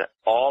spanned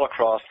all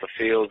across the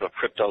field of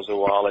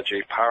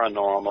cryptozoology,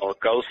 paranormal,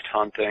 ghost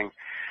hunting,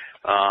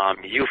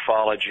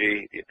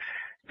 ufology.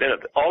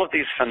 All of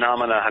these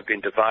phenomena have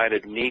been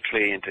divided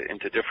neatly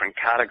into different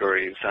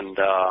categories, and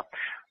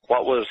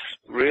what was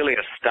really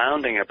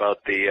astounding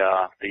about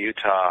the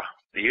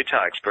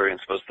Utah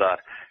experience was that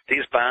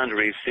these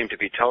boundaries seemed to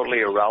be totally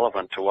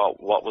irrelevant to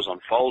what was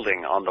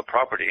unfolding on the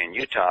property in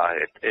Utah.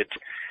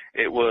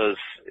 It was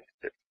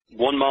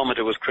one moment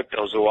it was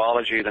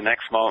cryptozoology, the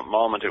next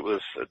moment it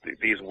was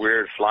these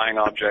weird flying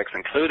objects,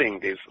 including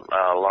these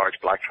large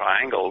black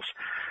triangles.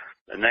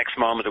 The next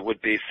moment it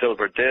would be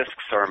silver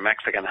discs or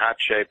Mexican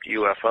hat-shaped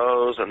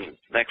UFOs, and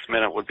next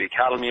minute would be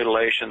cattle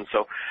mutilation.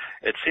 So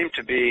it seemed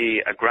to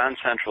be a Grand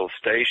Central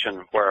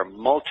Station where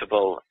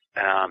multiple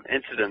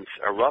incidents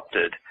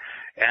erupted.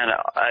 And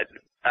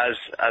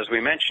as we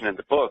mentioned in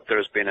the book,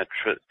 there's been a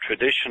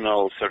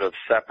traditional sort of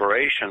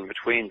separation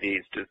between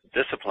these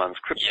disciplines.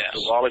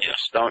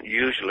 Cryptozoologists don't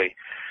usually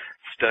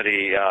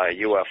study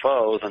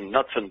UFOs, and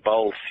nuts and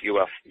bolts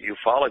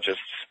ufologists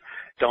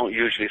don't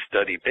usually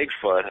study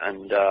Bigfoot,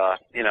 and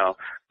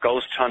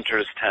ghost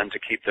hunters tend to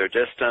keep their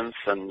distance,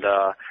 and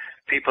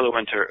people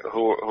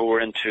who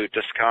were into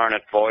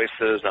discarnate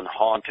voices and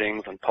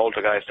hauntings and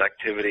poltergeist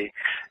activity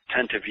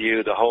tend to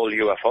view the whole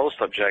UFO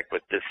subject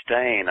with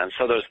disdain. And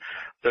so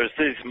there's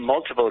these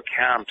multiple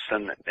camps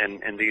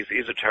in these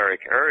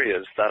esoteric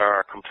areas that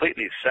are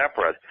completely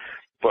separate.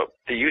 But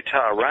the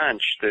Utah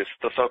Ranch, the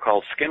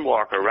so-called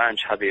Skinwalker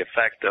Ranch, had the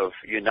effect of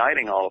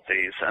uniting all of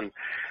these. And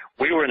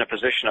we were in a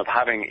position of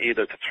having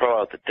either to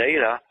throw out the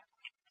data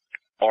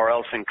or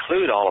else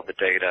include all of the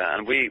data.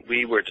 And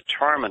we were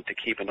determined to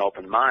keep an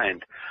open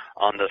mind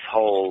on this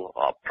whole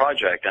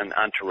project and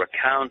to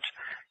recount,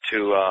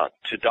 to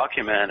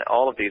document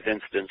all of these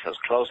incidents as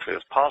closely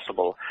as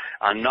possible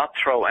and not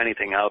throw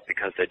anything out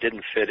because they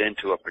didn't fit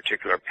into a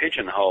particular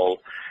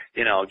pigeonhole.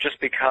 Just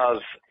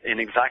because in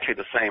exactly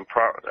the same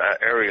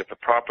area of the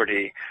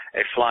property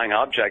a flying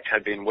object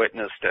had been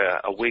witnessed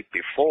a week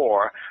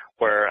before,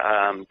 where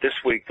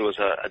this week there was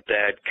a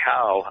dead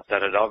cow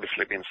that had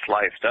obviously been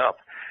sliced up.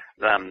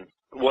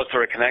 Was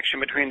there a connection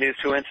between these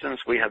two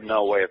incidents? We have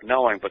no way of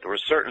knowing, but there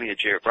was certainly a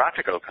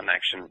geographical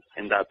connection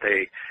in that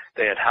they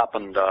had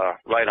happened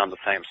right on the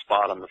same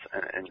spot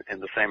in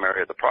the same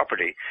area of the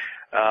property.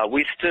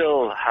 We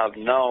still have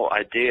no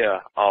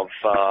idea of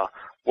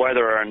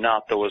whether or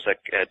not there was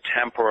a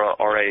temporal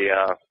or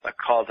a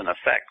cause and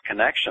effect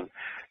connection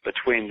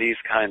between these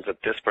kinds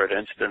of disparate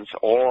incidents,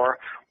 or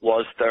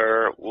was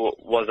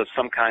it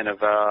some kind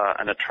of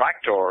an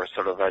attractor,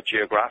 sort of a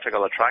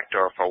geographical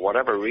attractor for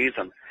whatever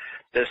reason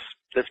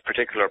this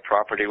particular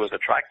property was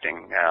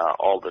attracting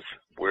all this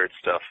weird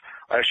stuff.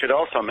 I should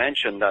also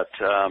mention that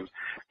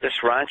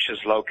this ranch is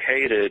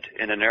located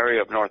in an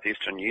area of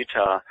northeastern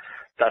Utah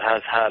that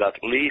has had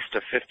at least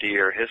a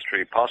 50-year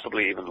history,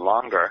 possibly even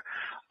longer,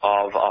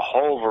 of a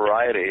whole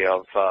variety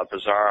of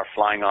bizarre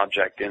flying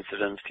object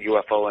incidents,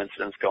 UFO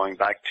incidents going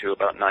back to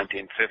about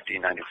 1950,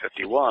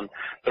 1951.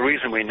 The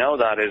reason we know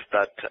that is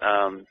that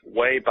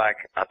way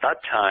back at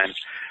that time,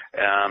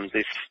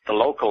 the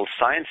local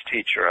science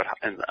teacher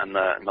in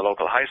the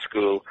local high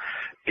school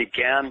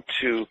began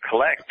to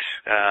collect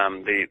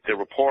the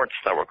reports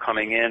that were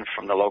coming in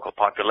from the local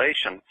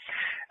population,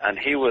 and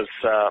he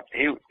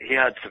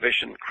had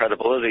sufficient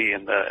credibility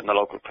in the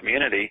local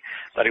community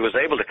that he was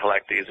able to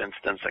collect these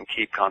incidents and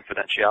keep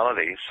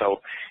confidentiality.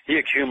 So he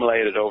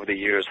accumulated over the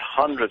years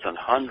hundreds and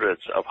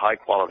hundreds of high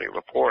quality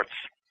reports.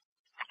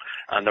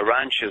 And the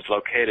ranch is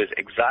located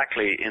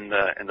exactly in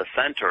the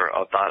center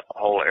of that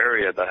whole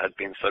area that had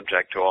been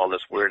subject to all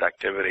this weird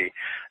activity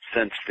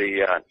since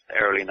the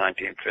early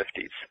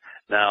 1950s.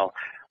 Now,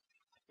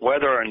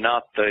 whether or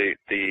not the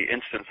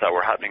incidents that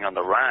were happening on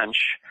the ranch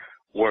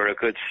were a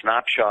good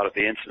snapshot of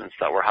the incidents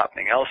that were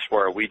happening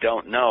elsewhere, we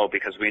don't know,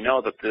 because we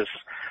know that this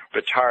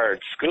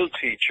retired school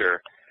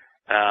teacher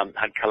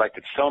had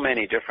collected so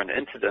many different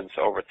incidents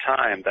over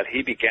time that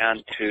he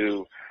began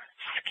to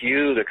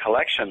skew the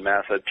collection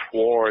method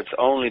towards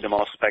only the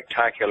most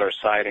spectacular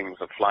sightings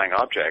of flying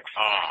objects.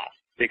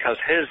 Because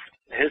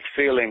his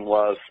feeling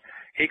was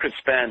he could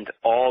spend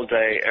all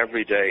day,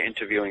 every day,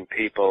 interviewing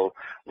people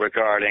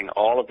regarding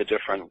all of the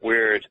different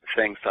weird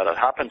things that had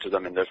happened to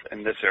them in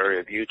this area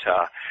of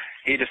Utah.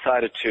 He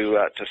decided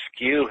to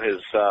skew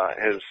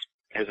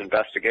his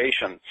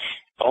investigation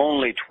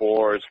only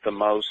towards the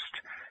most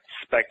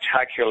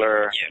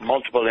spectacular,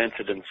 multiple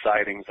incident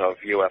sightings of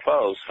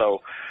UFOs.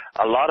 So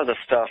a lot of the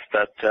stuff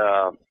that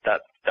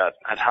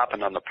had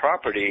happened on the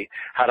property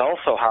had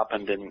also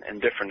happened in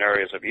different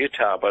areas of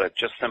Utah, but it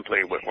just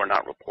simply were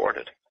not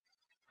reported.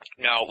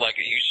 Now, like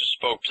you just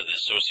spoke to the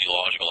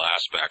sociological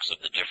aspects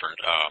of the different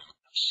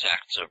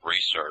sects of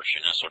research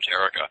in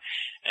esoterica,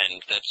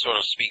 and that sort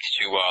of speaks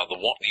to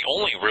the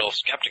only real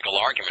skeptical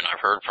argument I've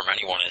heard from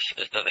anyone is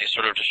that they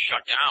sort of just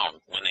shut down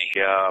when they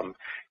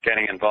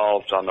getting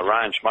involved on the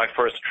ranch. My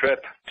first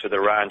trip to the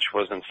ranch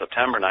was in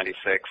September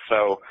 '96,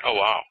 so oh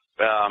wow.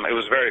 It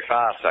was very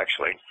fast,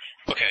 actually.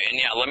 Okay, and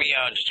yeah, let me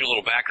just do a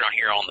little background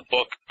here on the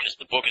book, because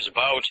the book is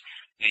about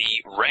the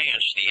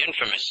ranch, the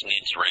infamous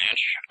Nids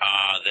Ranch,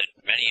 that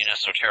many in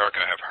esoterica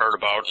have heard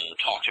about and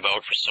talked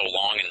about for so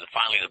long, and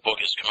finally the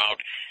book has come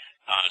out.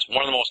 It's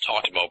one of the most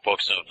talked about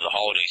books of the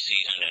holiday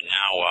season, and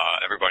now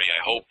everybody, I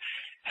hope,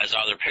 has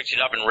either picked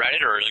it up and read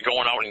it, or is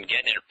going out and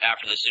getting it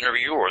after this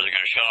interview, or they're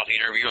going to shut off the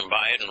interview and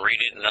buy it and read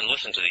it and then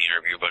listen to the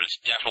interview. But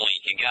it's definitely,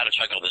 you got to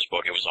check out this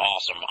book. It was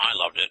awesome. I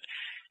loved it.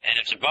 And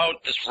it's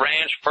about this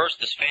ranch. First,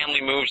 this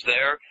family moves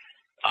there.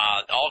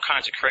 All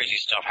kinds of crazy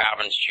stuff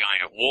happens.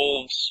 Giant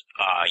wolves,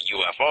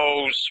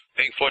 UFOs,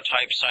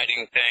 Bigfoot-type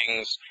sighting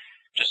things,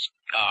 just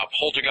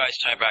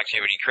poltergeist-type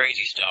activity,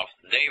 crazy stuff.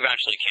 They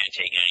eventually can't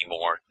take it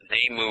anymore.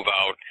 They move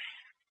out.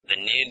 The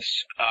NIDS,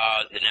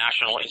 the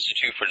National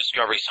Institute for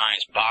Discovery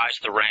Science, buys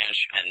the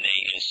ranch, and they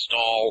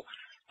install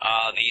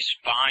these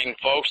fine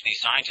folks, these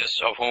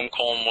scientists of whom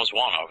Colm was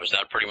one of. Is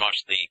that pretty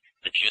much the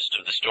gist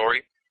of the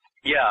story?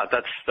 Yeah,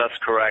 that's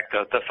correct.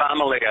 The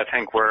family, I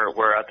think,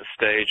 we're at the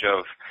stage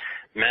of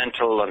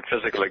mental and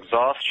physical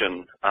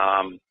exhaustion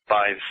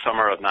by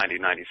summer of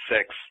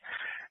 1996,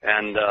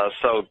 and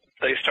so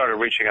they started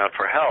reaching out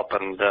for help,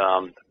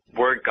 and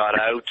word got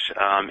out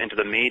into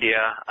the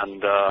media,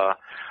 and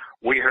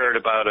we heard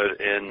about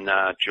it in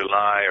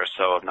July or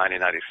so of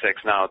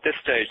 1996. Now, at this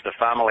stage, the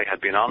family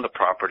had been on the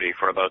property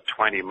for about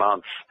 20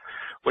 months,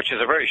 which is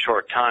a very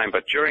short time,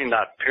 but during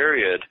that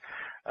period,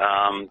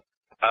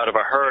 out of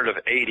a herd of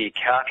 80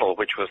 cattle,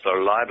 which was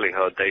their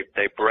livelihood,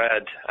 they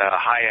bred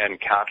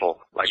high-end cattle,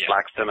 like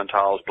Black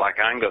Simmentals, Black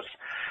Angus.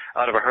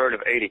 Out of a herd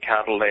of 80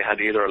 cattle, they had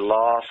either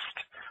lost,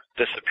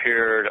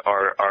 disappeared,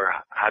 or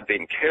had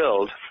been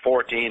killed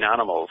 14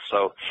 animals.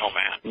 So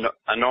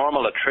a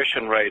normal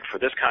attrition rate for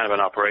this kind of an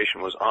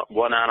operation was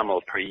one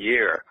animal per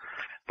year.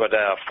 But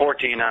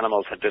 14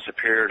 animals had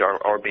disappeared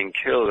or been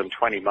killed in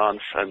 20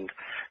 months, and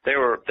they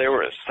were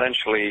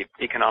essentially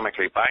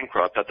economically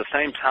bankrupt. At the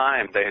same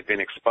time, they had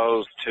been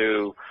exposed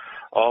to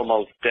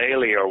almost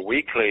daily or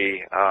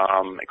weekly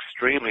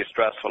extremely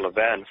stressful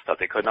events that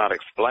they could not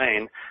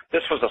explain.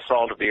 This was a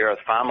salt of the earth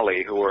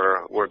family who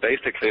were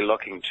basically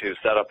looking to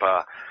set up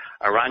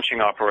a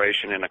ranching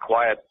operation in a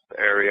quiet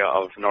area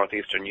of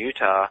northeastern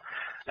Utah,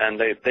 and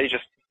they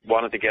just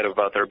wanted to get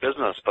about their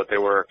business, but they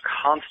were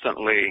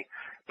constantly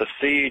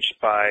besieged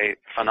by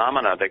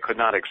phenomena they could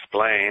not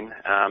explain,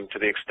 to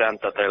the extent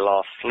that they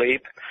lost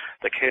sleep.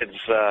 The kids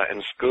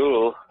in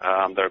school,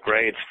 their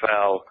grades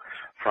fell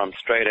from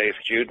straight A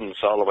students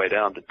all the way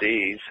down to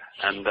D's,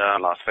 and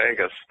Las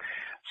Vegas.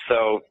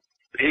 So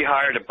he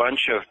hired a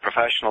bunch of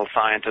professional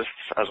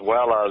scientists as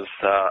well as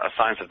a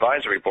science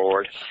advisory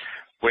board,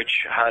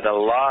 which had a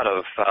lot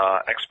of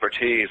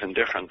expertise in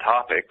different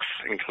topics,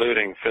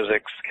 including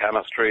physics,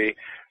 chemistry,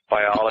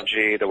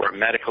 biology. There were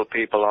medical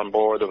people on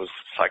board. There was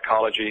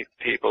psychology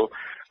people,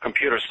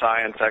 computer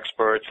science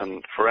experts,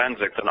 and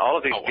forensics. And all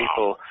of these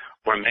people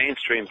were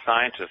mainstream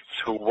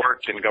scientists who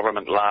worked in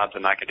government labs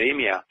and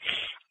academia.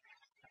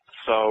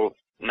 So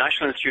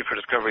National Institute for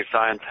Discovery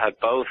Science had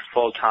both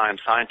full-time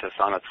scientists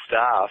on its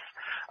staff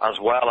as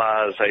well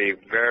as a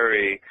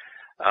very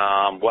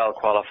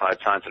well-qualified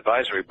science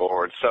advisory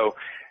board. So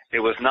it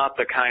was not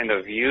the kind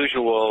of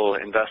usual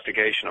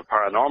investigation of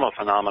paranormal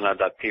phenomena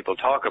that people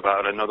talk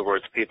about. In other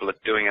words, people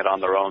doing it on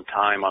their own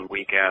time on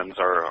weekends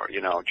or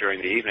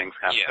during the evenings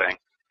kind of thing.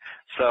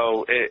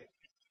 So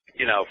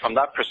from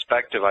that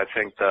perspective, I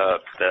think the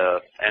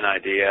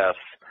NIDS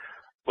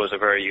was a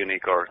very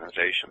unique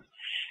organization.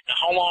 Now,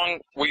 how long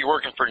were you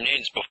working for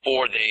NIDS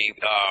before they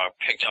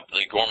picked up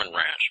the Gorman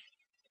Ranch?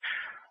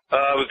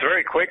 It was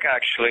very quick,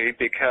 actually,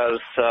 because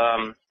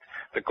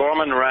the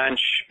Gorman Ranch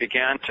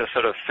began to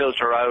sort of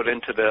filter out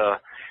into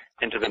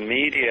the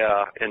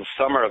media in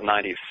summer of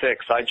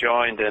 '96. I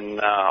joined in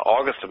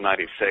August of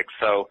 '96,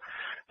 so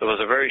there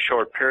was a very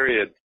short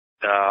period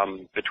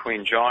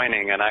between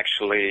joining and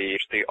actually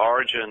the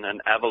origin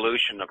and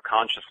evolution of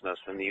consciousness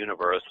in the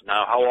universe.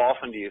 Now, how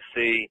often do you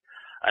see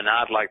an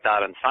ad like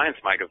that in science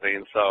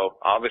magazines? So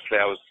obviously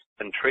I was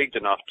intrigued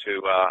enough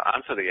to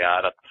answer the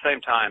ad. At the same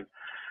time,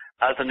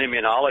 as an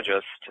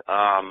immunologist,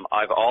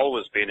 I've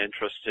always been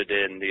interested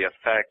in the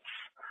effects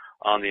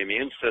on the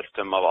immune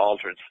system of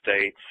altered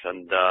states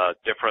and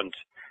different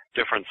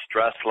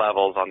stress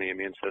levels on the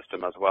immune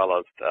system, as well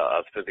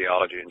as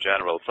physiology in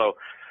general. So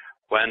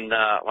when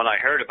I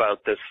heard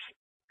about this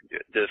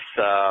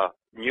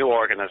new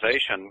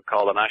organization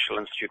called the National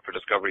Institute for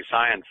Discovery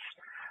Science,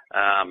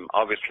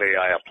 obviously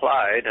I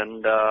applied,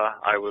 and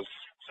I was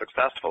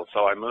successful.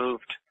 So I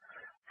moved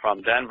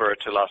from Denver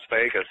to Las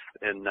Vegas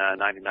in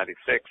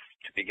 1996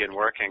 to begin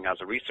working as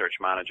a research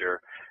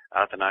manager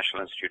at the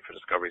National Institute for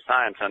Discovery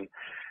Science. And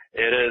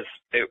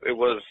it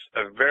was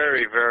a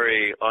very,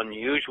 very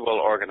unusual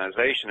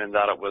organization in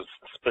that it was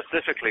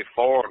specifically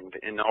formed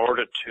in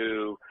order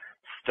to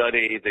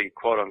study the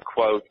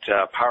quote-unquote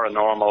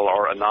paranormal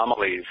or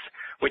anomalies,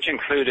 which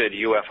included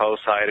UFO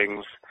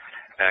sightings,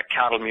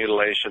 cattle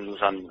mutilations,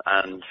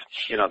 and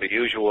the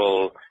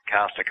usual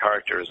cast of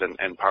characters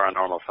in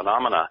paranormal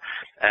phenomena.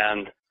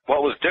 And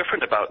what was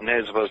different about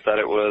NIS was that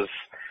it was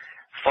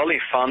fully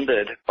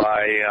funded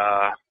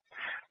by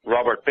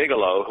Robert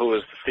Bigelow, who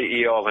was the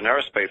CEO of an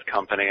aerospace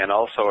company and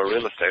also a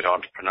real estate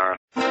entrepreneur.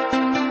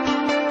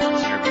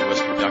 This interview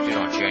was conducted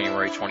on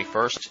January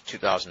 21st,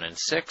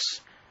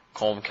 2006.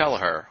 Colm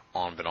Kelleher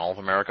on Banal of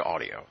America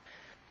Audio.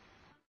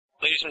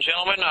 Ladies and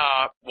gentlemen,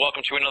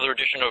 welcome to another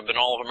edition of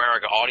Banal of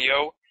America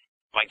Audio.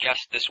 My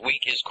guest this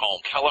week is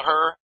Colm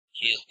Kelleher.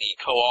 He is the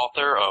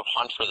co-author of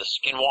Hunt for the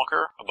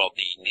Skinwalker, about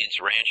the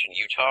NIDS Ranch in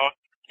Utah,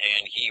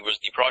 and he was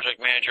the project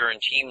manager and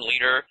team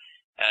leader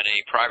at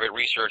a private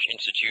research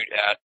institute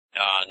at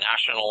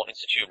National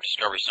Institute of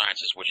Discovery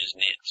Sciences, which is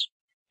NIDS.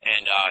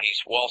 And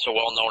he's also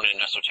well known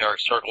in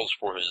esoteric circles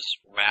for his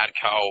Mad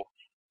Cow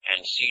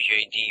and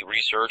CJD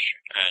research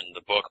and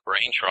the book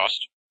Brain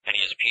Trust. And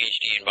he has a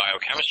PhD in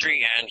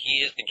biochemistry, and he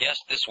is the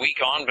guest this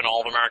week on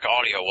Banal of America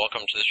Audio.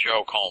 Welcome to the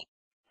show, Colm.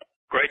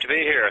 Great to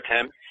be here,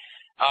 Tim.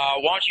 Why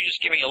don't you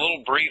just give me a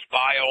little brief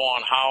bio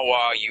on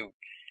how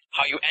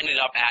you ended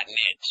up at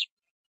NIDS?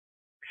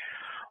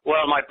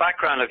 Well, my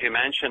background, as you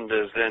mentioned,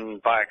 is in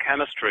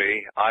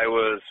biochemistry. I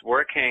was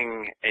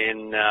working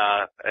in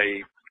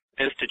a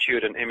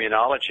institute in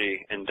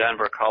immunology in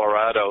Denver,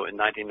 Colorado in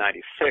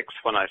 1996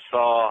 when I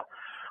saw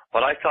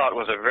what I thought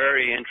was a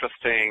very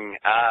interesting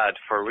ad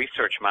for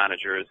research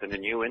managers in a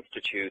new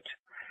institute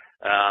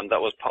that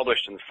was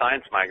published in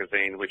Science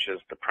magazine, which is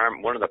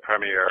one of the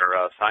premier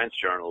science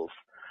journals.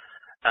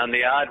 And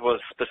the ad was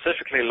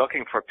specifically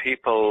looking for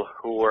people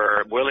who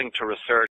were willing to research